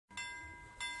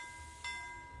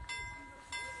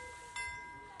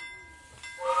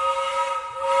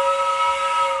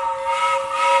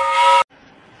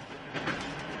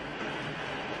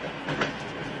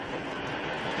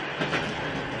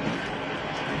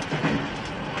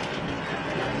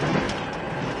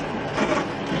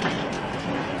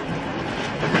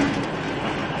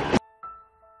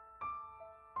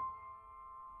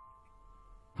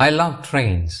I love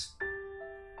trains.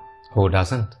 Who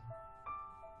doesn't?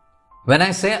 When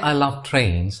I say I love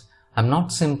trains, I'm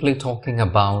not simply talking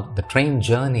about the train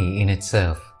journey in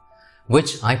itself,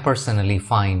 which I personally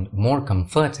find more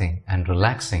comforting and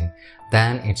relaxing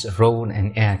than its road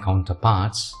and air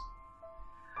counterparts.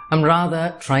 I'm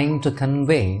rather trying to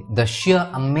convey the sheer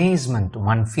amazement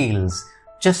one feels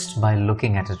just by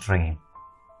looking at a train.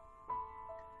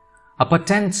 A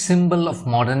potent symbol of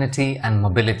modernity and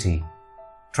mobility,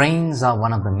 trains are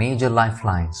one of the major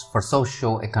lifelines for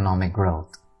socio-economic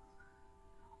growth.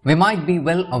 We might be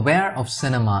well aware of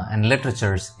cinema and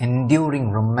literature's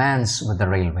enduring romance with the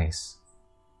railways.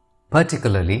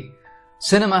 Particularly,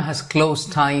 cinema has close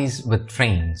ties with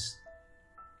trains.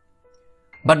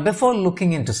 But before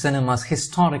looking into cinema's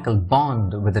historical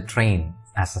bond with the train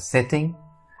as a setting,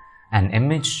 an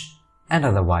image, and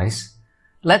otherwise,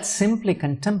 let's simply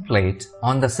contemplate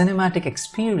on the cinematic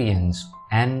experience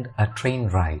and a train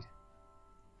ride.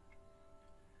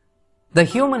 The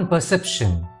human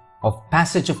perception of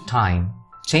passage of time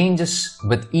changes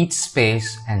with each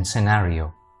space and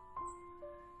scenario.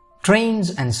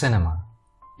 Trains and cinema,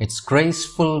 its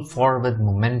graceful forward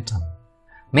momentum,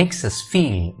 makes us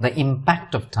feel the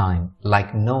impact of time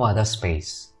like no other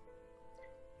space.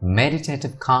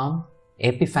 Meditative calm,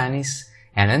 epiphanies,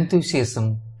 and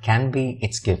enthusiasm can be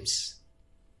its gifts.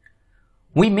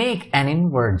 We make an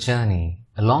inward journey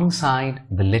alongside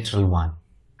the literal one.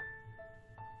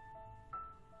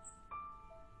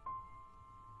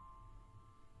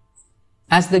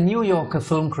 As the New Yorker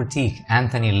film critic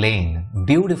Anthony Lane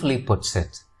beautifully puts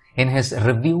it in his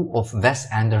review of Wes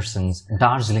Anderson's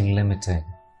Darjeeling Limited,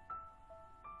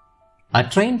 a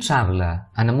train traveler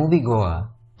and a moviegoer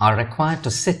are required to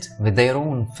sit with their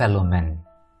own fellow men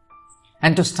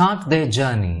and to start their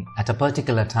journey at a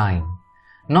particular time,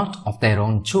 not of their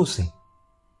own choosing.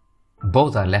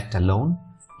 Both are left alone,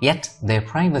 yet their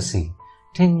privacy,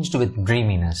 tinged with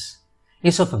dreaminess,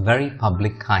 is of a very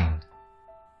public kind.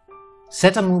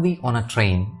 Set a movie on a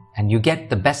train and you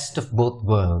get the best of both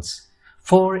worlds,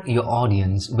 for your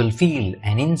audience will feel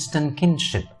an instant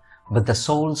kinship with the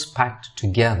souls packed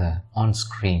together on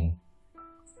screen.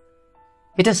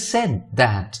 It is said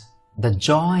that the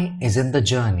joy is in the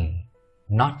journey,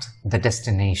 not the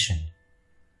destination.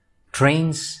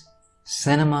 Trains,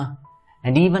 cinema,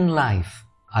 and even life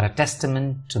are a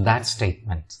testament to that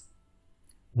statement.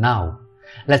 Now,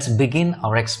 let's begin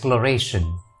our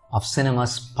exploration of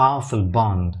cinema's powerful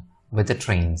bond with the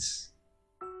trains.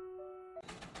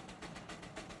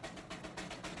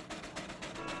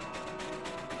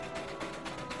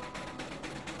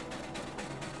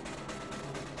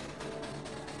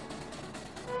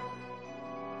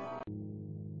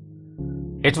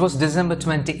 It was December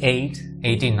 28,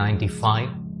 1895,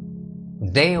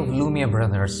 the day of Lumiere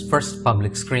brothers' first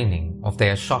public screening of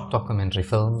their short documentary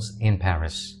films in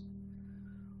Paris.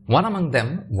 One among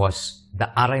them was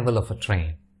The Arrival of a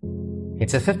Train.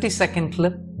 It's a 50-second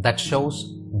clip that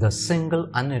shows the single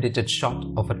unedited shot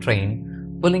of a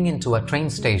train pulling into a train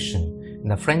station in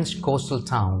the French coastal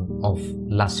town of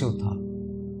La Ciotat.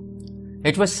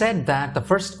 It was said that the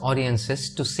first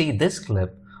audiences to see this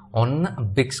clip on a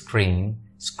big screen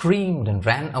screamed and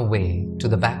ran away to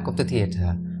the back of the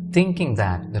theater, thinking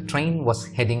that the train was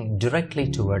heading directly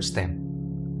towards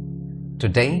them.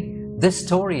 Today, this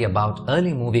story about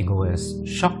early moviegoers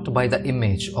shocked by the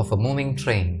image of a moving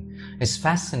train is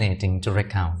fascinating to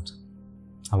recount.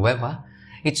 However,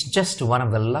 it's just one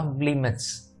of the lovely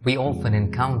myths we often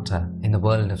encounter in the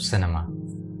world of cinema.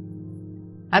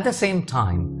 At the same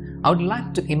time, I would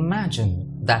like to imagine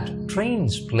that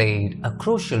trains played a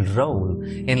crucial role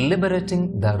in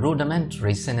liberating the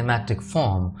rudimentary cinematic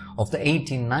form of the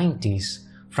 1890s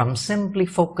from simply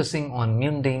focusing on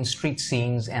mundane street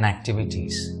scenes and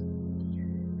activities.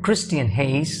 Christian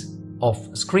Hayes of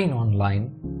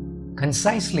Screenonline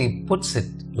concisely puts it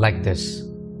like this: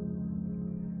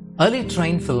 early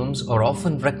train films are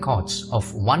often records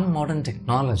of one modern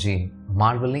technology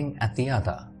marveling at the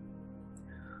other.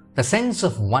 The sense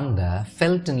of wonder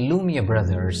felt in Lumiere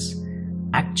brothers'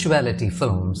 actuality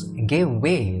films gave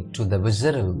way to the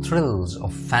visceral thrills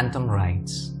of phantom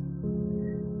rides.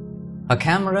 A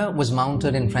camera was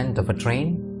mounted in front of a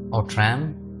train or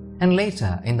tram and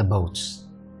later in the boats.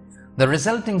 The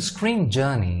resulting screen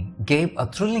journey gave a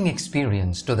thrilling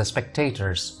experience to the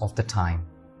spectators of the time.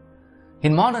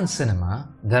 In modern cinema,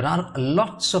 there are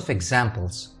lots of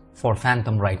examples for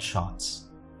phantom ride shots.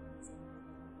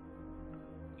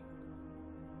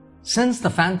 Since the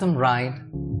phantom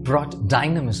ride brought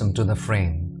dynamism to the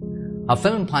frame, a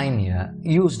film pioneer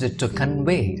used it to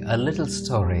convey a little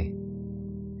story.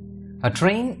 A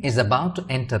train is about to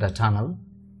enter a tunnel,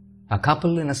 A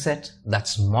couple in a set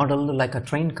that's modeled like a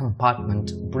train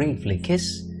compartment briefly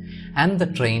kiss, and the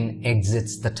train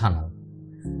exits the tunnel.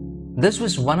 This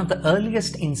was one of the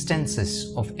earliest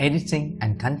instances of editing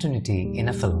and continuity in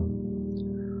a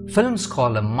film. Film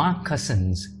scholar Mark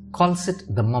Cousins calls it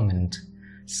the moment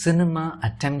cinema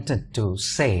attempted to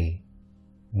say,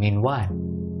 meanwhile.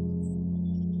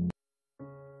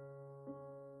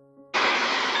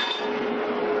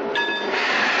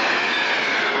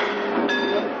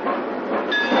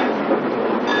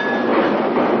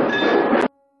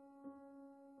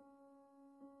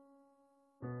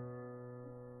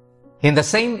 In the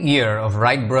same year of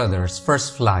Wright brothers'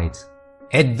 first flight,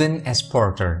 Edwin S.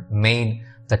 Porter made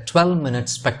the 12-minute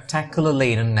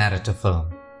spectacular-laden narrative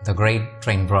film, The Great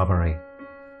Train Robbery.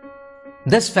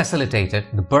 This facilitated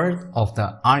the birth of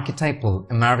the archetypal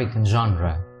American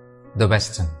genre, the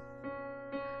Western.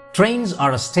 Trains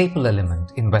are a staple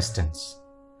element in Westerns.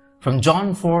 From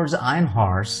John Ford's Iron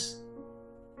Horse...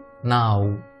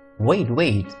 Now,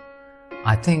 wait,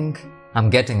 I think I'm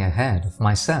getting ahead of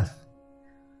myself.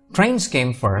 Trains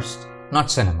came first,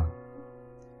 not cinema.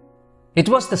 It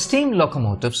was the steam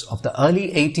locomotives of the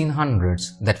early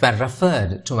 1800s that were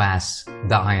referred to as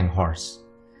the Iron Horse,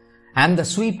 and the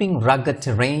sweeping rugged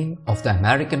terrain of the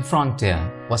American frontier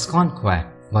was conquered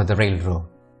by the railroad.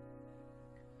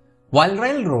 While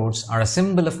railroads are a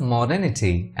symbol of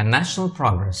modernity and national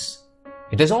progress,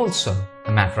 it is also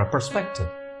a matter of perspective.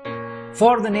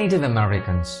 For the Native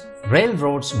Americans,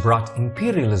 railroads brought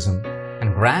imperialism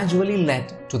and gradually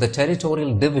led to the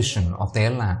territorial division of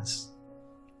their lands.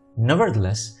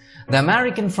 Nevertheless, the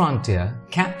American frontier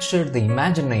captured the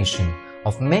imagination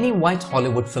of many white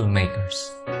Hollywood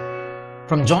filmmakers.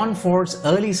 From John Ford's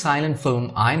early silent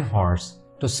film Iron Horse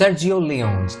to Sergio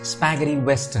Leone's spaghetti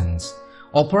westerns,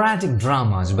 operatic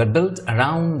dramas were built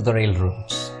around the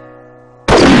railroads.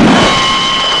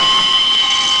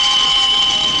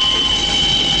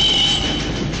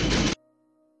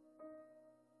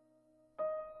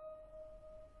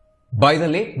 By the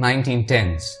late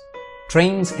 1910s,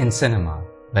 trains in cinema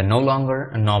were no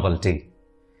longer a novelty.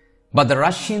 But the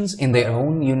Russians, in their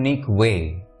own unique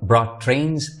way, brought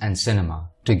trains and cinema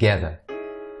together.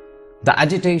 The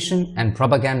agitation and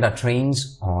propaganda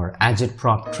trains, or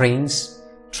Agit-Prop trains,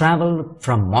 traveled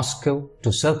from Moscow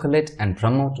to circulate and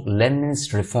promote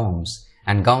Leninist reforms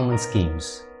and government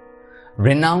schemes.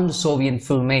 Renowned Soviet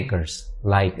filmmakers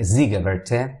like Dziga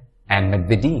Vertov and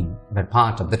Medvedin were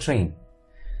part of the train.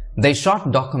 They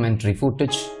shot documentary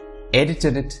footage,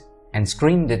 edited it, and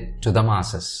screened it to the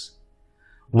masses.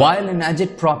 While in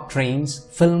Agit-Prop trains,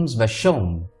 films were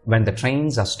shown when the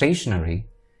trains are stationary,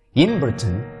 in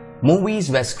Britain, movies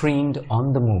were screened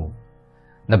on the move.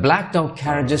 The blacked-out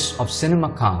carriages of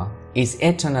cinema car is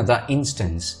yet another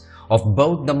instance of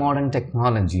both the modern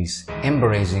technologies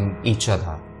embracing each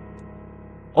other.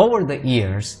 Over the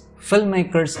years,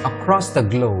 filmmakers across the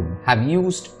globe have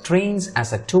used trains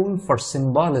as a tool for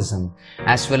symbolism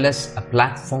as well as a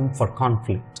platform for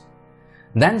conflict.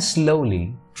 Then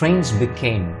slowly, trains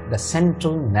became the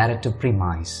central narrative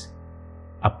premise,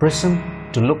 a prism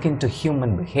to look into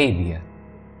human behavior.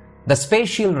 The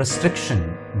spatial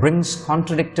restriction brings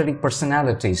contradictory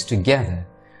personalities together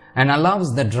and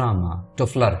allows the drama to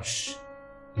flourish.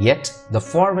 Yet, the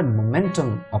forward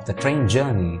momentum of the train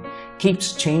journey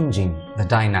keeps changing the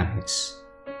dynamics.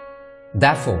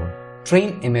 Therefore,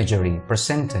 train imagery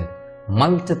presented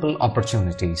multiple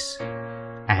opportunities.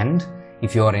 And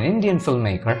if you are an Indian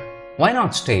filmmaker, why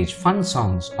not stage fun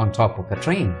songs on top of a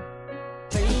train?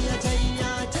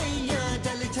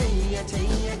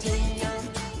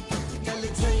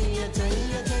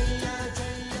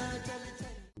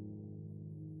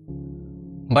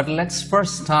 But let's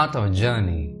first start our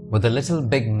journey with the little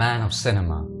big man of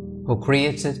cinema who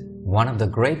created one of the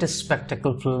greatest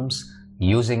spectacle films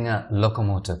using a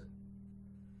locomotive.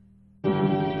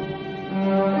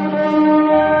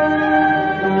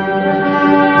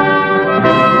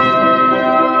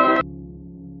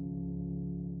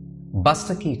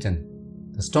 Buster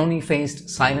Keaton, the stony-faced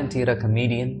silent-era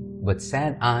comedian with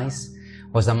sad eyes,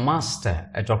 was a master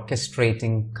at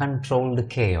orchestrating controlled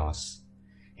chaos.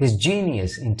 His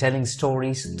genius in telling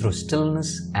stories through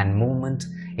stillness and movement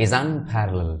is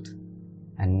unparalleled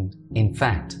and, in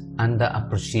fact,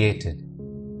 underappreciated.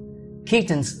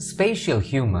 Keaton's spatial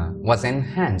humor was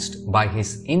enhanced by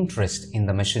his interest in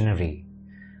the machinery.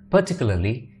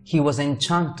 Particularly, he was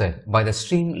enchanted by the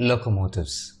steam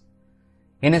locomotives.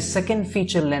 In his second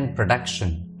feature-length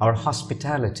production, Our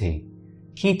Hospitality,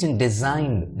 Keaton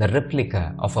designed the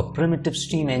replica of a primitive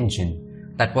steam engine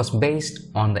that was based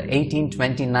on the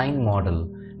 1829 model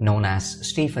known as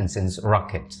Stephenson's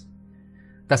rocket.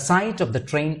 The sight of the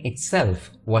train itself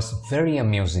was very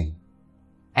amusing,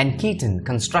 and Keaton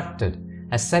constructed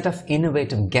a set of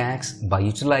innovative gags by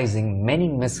utilizing many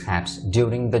mishaps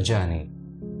during the journey.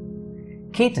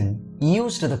 Keaton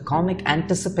used the comic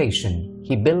anticipation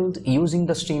he built using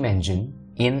the steam engine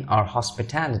in Our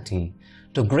Hospitality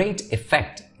to great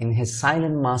effect in his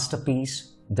silent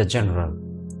masterpiece, The General.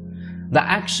 The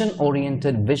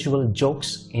action-oriented visual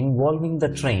jokes involving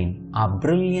the train are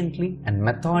brilliantly and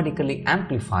methodically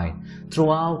amplified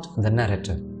throughout the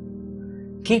narrative.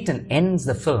 Keaton ends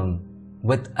the film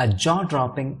with a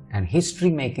jaw-dropping and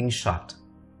history-making shot.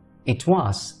 It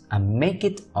was a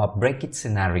make-it-or-break-it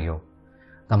scenario.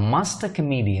 The master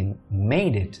comedian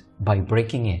made it by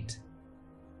breaking it.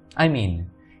 I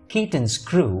mean, Keaton's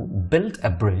crew built a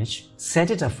bridge,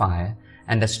 set it afire,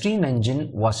 and the steam engine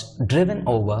was driven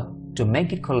over to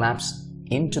make it collapse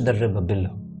into the river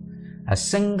below. A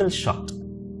single shot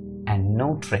and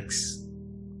no tricks.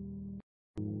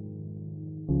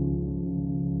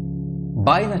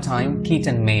 By the time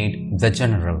Keaton made The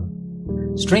General,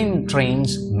 steam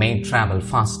trains made travel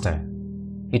faster.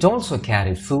 It also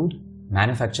carried food,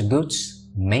 manufactured goods,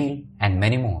 mail, and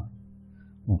many more.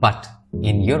 But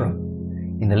in Europe,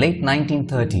 in the late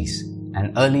 1930s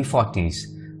and early 40s,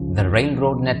 the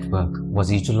railroad network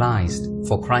was utilized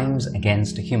for crimes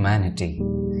against humanity.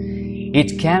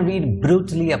 It carried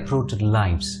brutally uprooted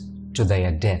lives to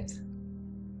their death.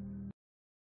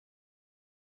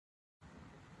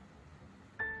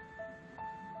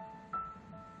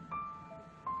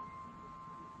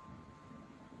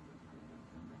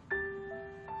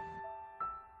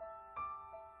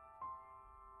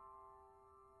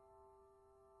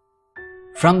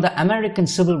 From the American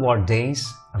Civil War days,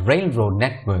 railroad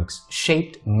networks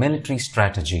shaped military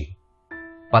strategy.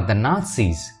 But the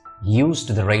Nazis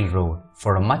used the railroad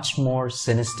for a much more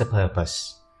sinister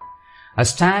purpose. A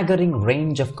staggering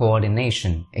range of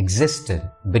coordination existed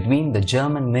between the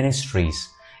German ministries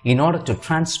in order to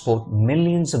transport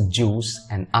millions of Jews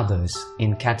and others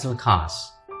in cattle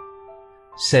cars.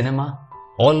 Cinema,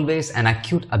 always an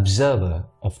acute observer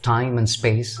of time and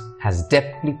space, has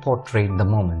deftly portrayed the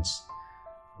moments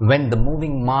when the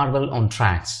moving marvel on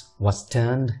tracks was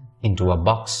turned into a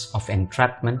box of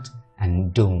entrapment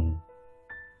and doom.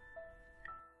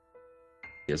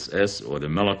 SS or the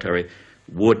military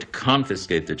would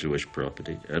confiscate the Jewish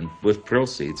property and with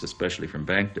proceeds, especially from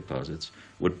bank deposits,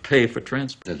 would pay for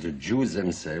transport. That the Jews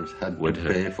themselves had to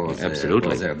pay for their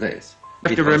days.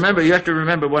 You have to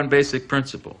remember one basic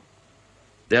principle.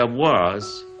 There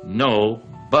was no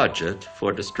budget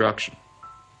for destruction.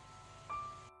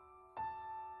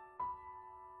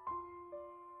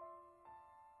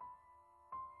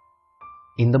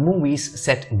 In the movies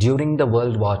set during the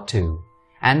World War II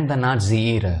and the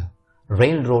Nazi era,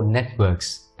 railroad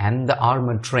networks and the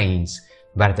armored trains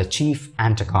were the chief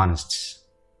antagonists.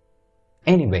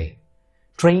 Anyway,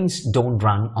 trains don't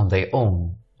run on their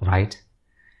own, right?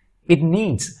 It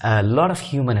needs a lot of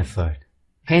human effort.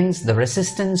 Hence, the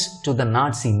resistance to the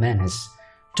Nazi menace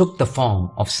took the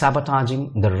form of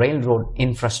sabotaging the railroad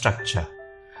infrastructure.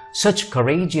 Such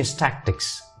courageous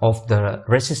tactics of the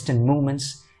resistant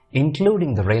movements,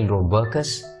 including the railroad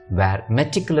workers, were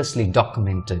meticulously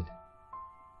documented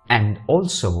and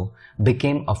also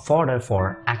became a fodder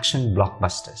for action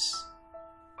blockbusters.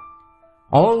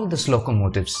 All these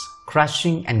locomotives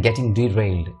crashing and getting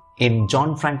derailed in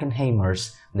John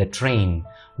Frankenheimer's The Train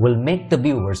will make the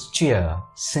viewers cheer,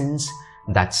 since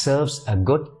that serves a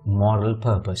good moral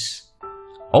purpose.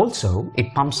 Also,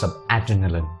 it pumps up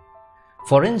adrenaline.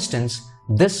 For instance,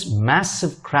 this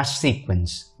massive crash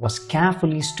sequence was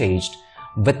carefully staged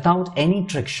without any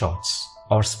trick shots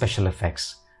or special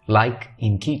effects, like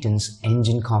in Keaton's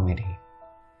engine comedy.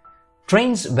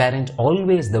 Trains weren't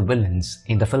always the villains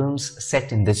in the films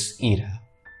set in this era.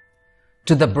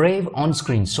 To the brave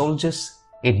on-screen soldiers,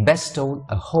 it bestowed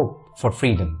a hope for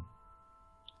freedom.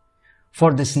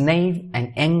 For this naive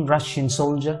and young Russian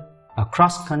soldier, a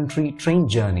cross-country train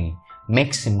journey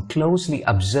makes him closely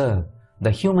observe the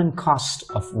human cost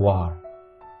of war.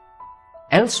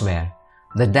 Elsewhere,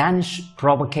 the Danish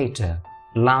provocator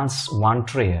Lars von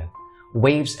Trier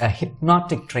waves a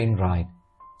hypnotic train ride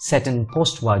set in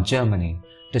post-war Germany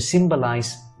to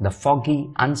symbolize the foggy,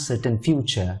 uncertain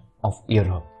future of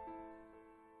Europe.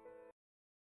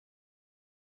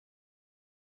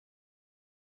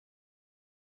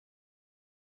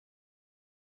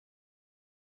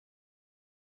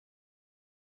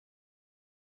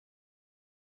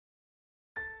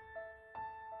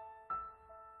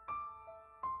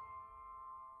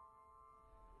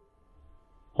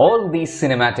 All these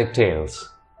cinematic tales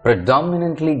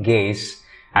predominantly gaze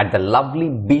at the lovely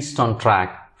beast on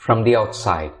track from the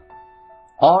outside,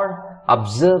 or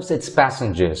observes its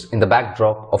passengers in the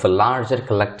backdrop of a larger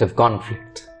collective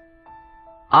conflict?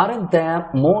 Aren't there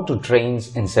more to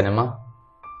trains in cinema?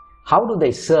 How do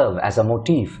they serve as a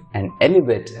motif and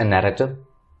elevate a narrative?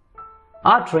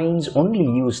 Are trains only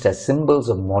used as symbols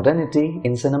of modernity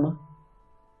in cinema?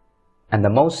 And the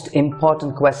most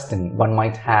important question one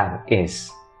might have is,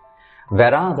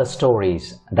 where are the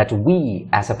stories that we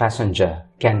as a passenger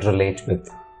can relate with?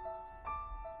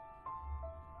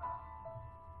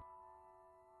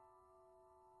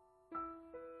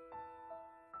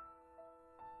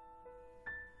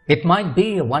 It might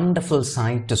be a wonderful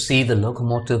sight to see the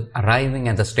locomotive arriving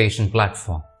at the station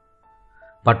platform.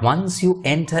 But once you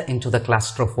enter into the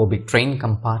claustrophobic train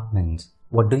compartment,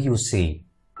 what do you see?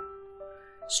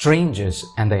 Strangers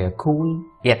and their cool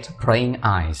yet prying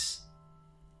eyes.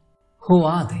 Who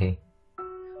are they?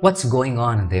 What's going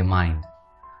on in their mind?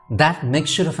 That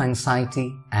mixture of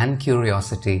anxiety and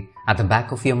curiosity at the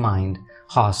back of your mind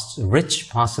hosts rich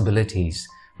possibilities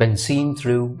when seen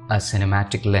through a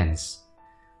cinematic lens.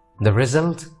 The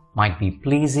result might be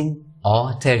pleasing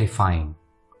or terrifying.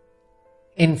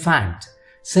 In fact,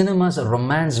 cinema's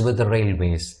romance with the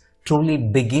railways truly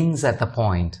begins at the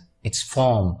point its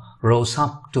form rose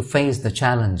up to face the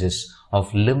challenges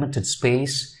of limited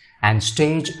space and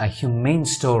stage a humane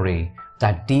story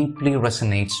that deeply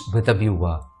resonates with the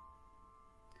viewer.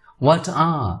 What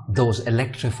are those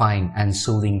electrifying and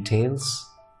soothing tales?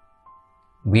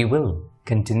 We will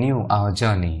continue our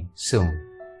journey soon.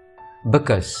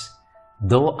 Because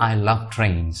though I love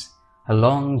trains, a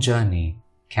long journey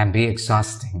can be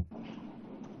exhausting.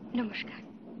 Namaskar.